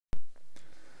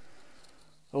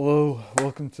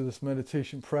welcome to this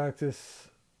meditation practice.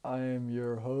 I am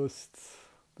your host,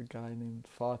 the guy named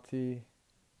Fatih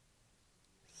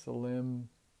Salim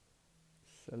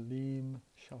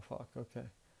Shafak. Okay.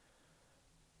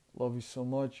 Love you so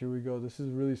much. Here we go. This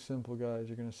is really simple, guys.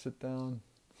 You're going to sit down,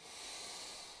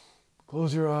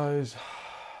 close your eyes,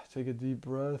 take a deep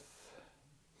breath,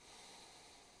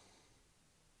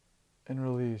 and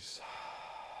release.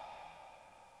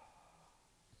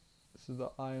 This is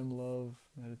the I Am Love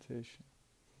meditation.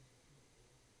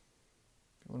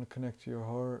 If you want to connect to your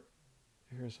heart,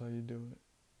 here's how you do it.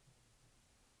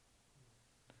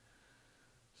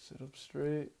 Sit up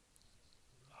straight,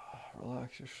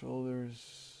 relax your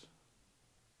shoulders,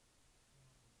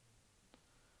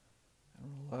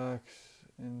 and relax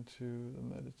into the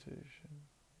meditation.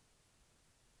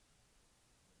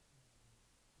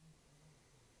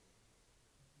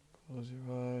 Close your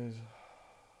eyes.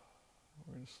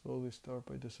 We're going to slowly start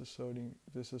by disassociating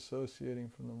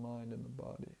from the mind and the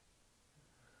body.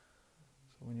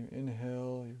 So when you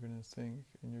inhale, you're going to think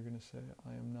and you're going to say,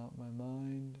 I am not my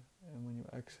mind. And when you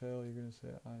exhale, you're going to say,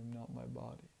 I am not my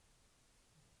body.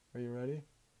 Are you ready?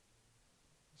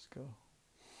 Let's go.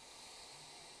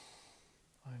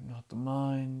 I am not the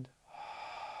mind.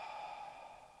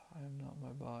 I am not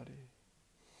my body.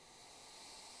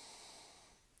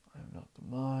 I am not the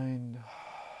mind.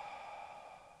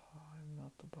 I am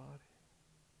not the body.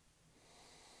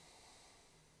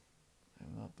 I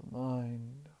am not the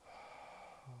mind.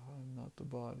 I am not the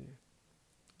body.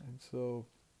 And so,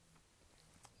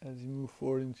 as you move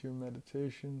forward into your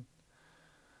meditation,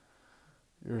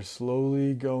 you're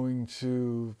slowly going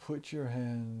to put your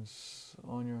hands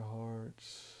on your heart,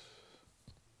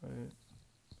 right?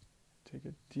 Take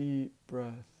a deep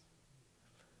breath.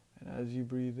 And as you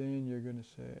breathe in, you're going to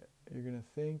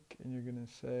think, and you're going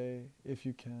to say, if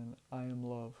you can, I am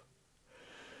love.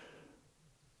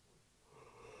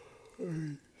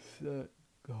 Ready, set,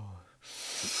 go.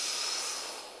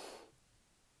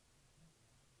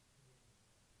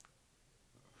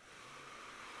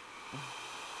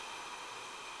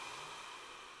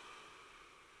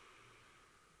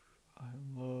 I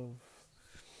am love.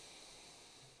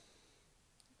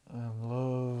 I am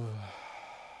love.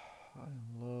 I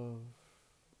am love.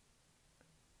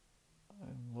 I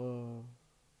am love.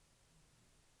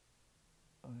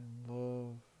 I am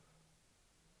love.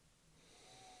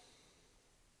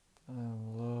 I am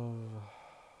love.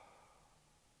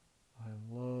 I am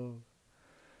love.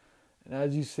 And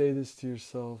as you say this to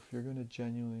yourself, you're going to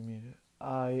genuinely mean it.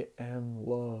 I am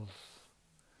love.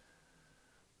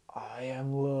 I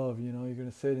am love. You know, you're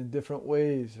going to say it in different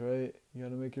ways, right? You got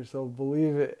to make yourself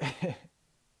believe it.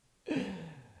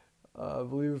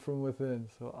 Believe it from within.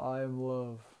 So I am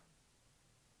love.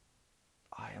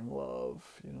 I am love,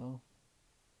 you know.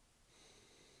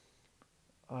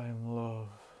 I am love.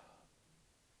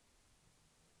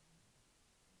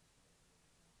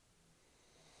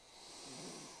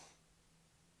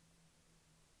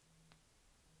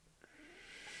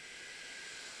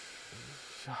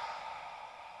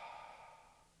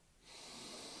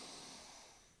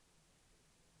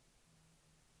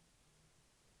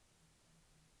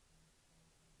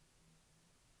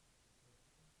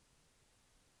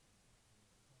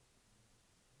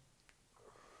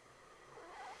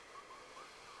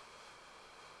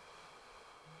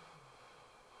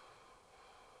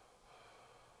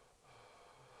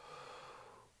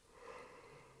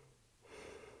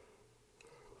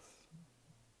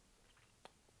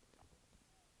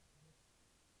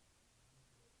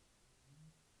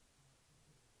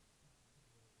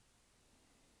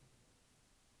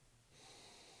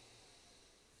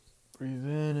 Breathe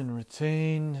in and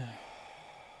retain.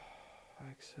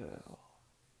 Exhale.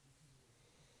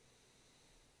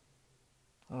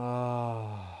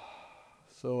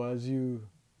 So as you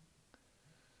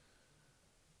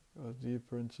go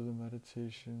deeper into the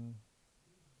meditation,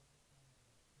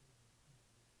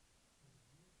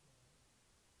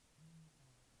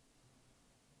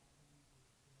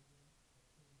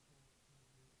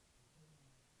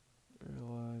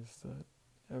 realize that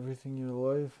everything in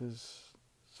your life is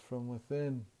from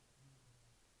within.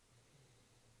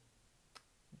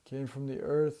 You came from the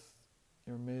earth,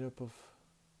 you're made up of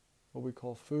what we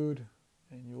call food,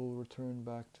 and you will return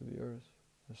back to the earth,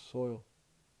 the soil.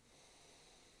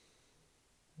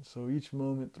 And so each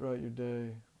moment throughout your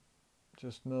day,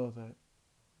 just know that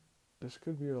this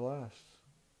could be your last.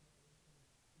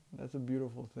 That's a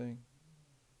beautiful thing.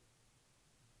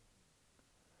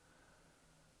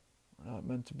 We're not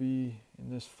meant to be in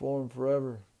this form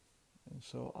forever. And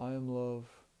so I am love.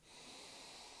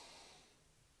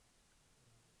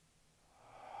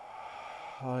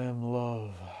 I am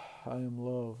love. I am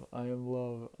love, I am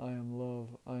love, I am love,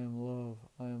 I am love,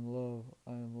 I am love,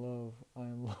 I am love, I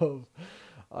am love,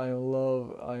 I am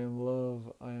love, I am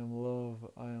love, I am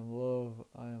love, I am love,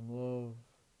 I am love.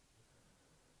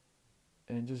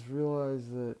 And just realize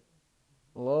that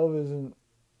love isn't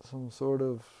some sort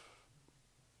of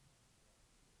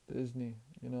Disney,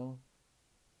 you know?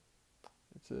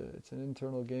 It's an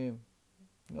internal game.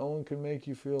 No one can make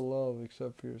you feel love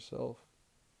except for yourself.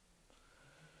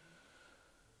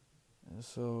 And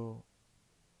so,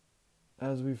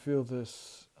 as we feel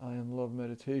this I am love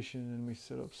meditation and we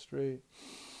sit up straight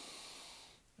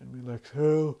and we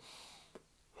exhale,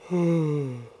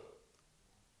 oh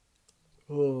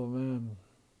man,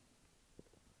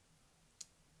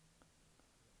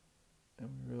 and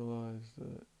we realize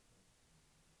that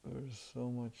there's so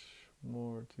much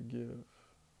more to give.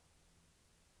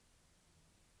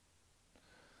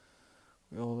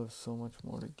 We all have so much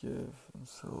more to give, and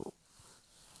so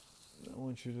I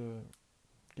want you to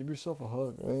give yourself a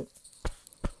hug, right?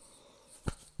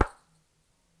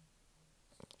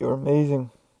 You're amazing.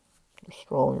 You're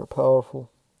strong. You're powerful.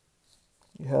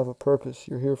 You have a purpose.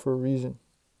 You're here for a reason.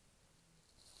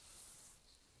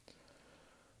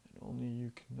 And only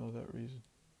you can know that reason.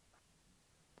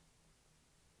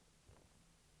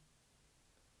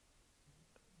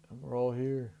 And we're all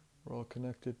here. We're all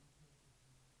connected.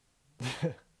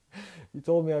 You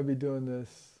told me I'd be doing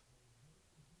this.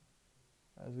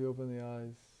 As we open the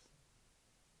eyes.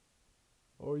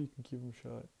 Or you can keep them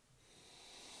shut.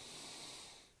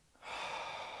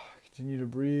 Continue to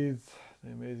breathe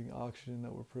the amazing oxygen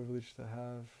that we're privileged to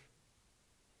have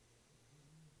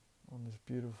on this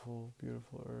beautiful,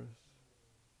 beautiful earth.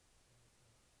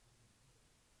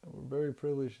 And we're very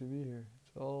privileged to be here.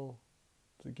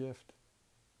 It's a gift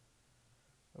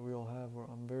that we all have.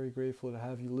 I'm very grateful to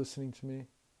have you listening to me.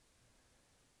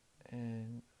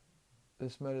 And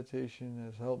this meditation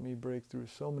has helped me break through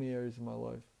so many areas of my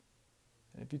life.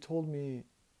 And if you told me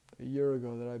a year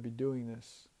ago that I'd be doing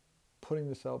this, putting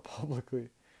this out publicly,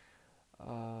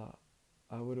 I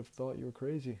would have thought you were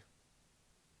crazy.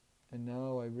 And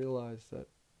now I realize that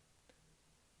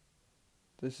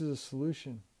this is a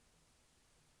solution.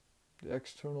 The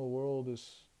external world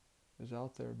is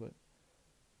out there, but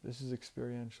this is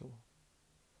experiential.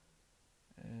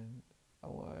 And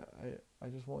I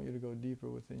just want you to go deeper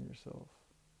within yourself.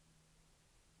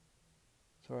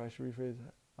 Sorry, I should rephrase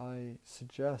that. I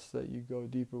suggest that you go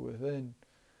deeper within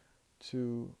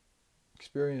to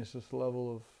experience this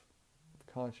level of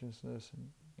consciousness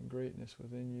and greatness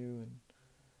within you, and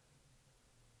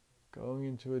going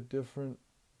into a different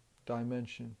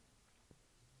dimension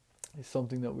is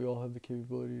something that we all have the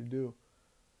capability to do.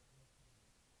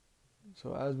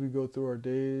 So as we go through our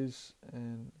days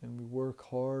and we work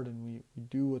hard and we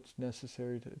do what's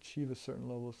necessary to achieve a certain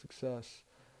level of success,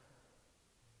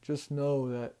 just know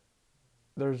that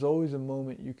there's always a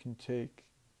moment you can take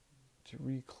to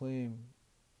reclaim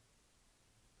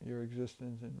your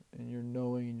existence and your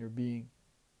knowing and your being.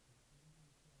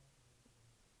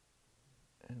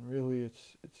 And really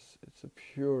it's a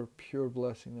pure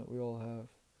blessing that we all have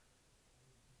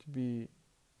to be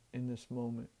in this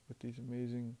moment with these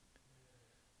amazing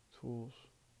tools.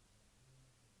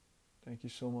 Thank you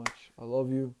so much. I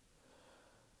love you.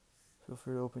 Feel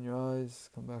free to open your eyes,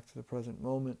 come back to the present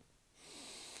moment.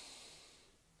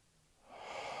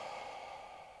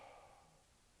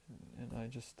 And I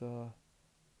just,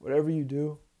 whatever you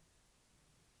do,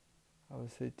 I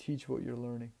would say teach what you're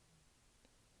learning.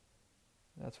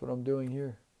 That's what I'm doing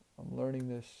here. I'm learning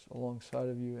this alongside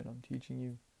of you and I'm teaching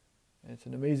you. And it's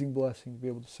an amazing blessing to be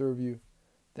able to serve you.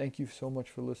 Thank you so much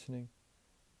for listening.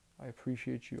 I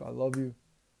appreciate you. I love you.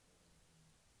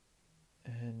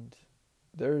 And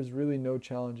there is really no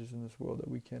challenges in this world that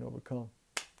we can't overcome.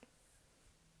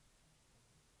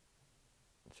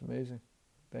 It's amazing.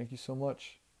 Thank you so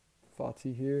much.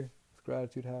 Fatih here with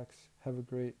Gratitude Hacks. Have a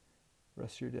great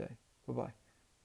rest of your day. Bye-bye.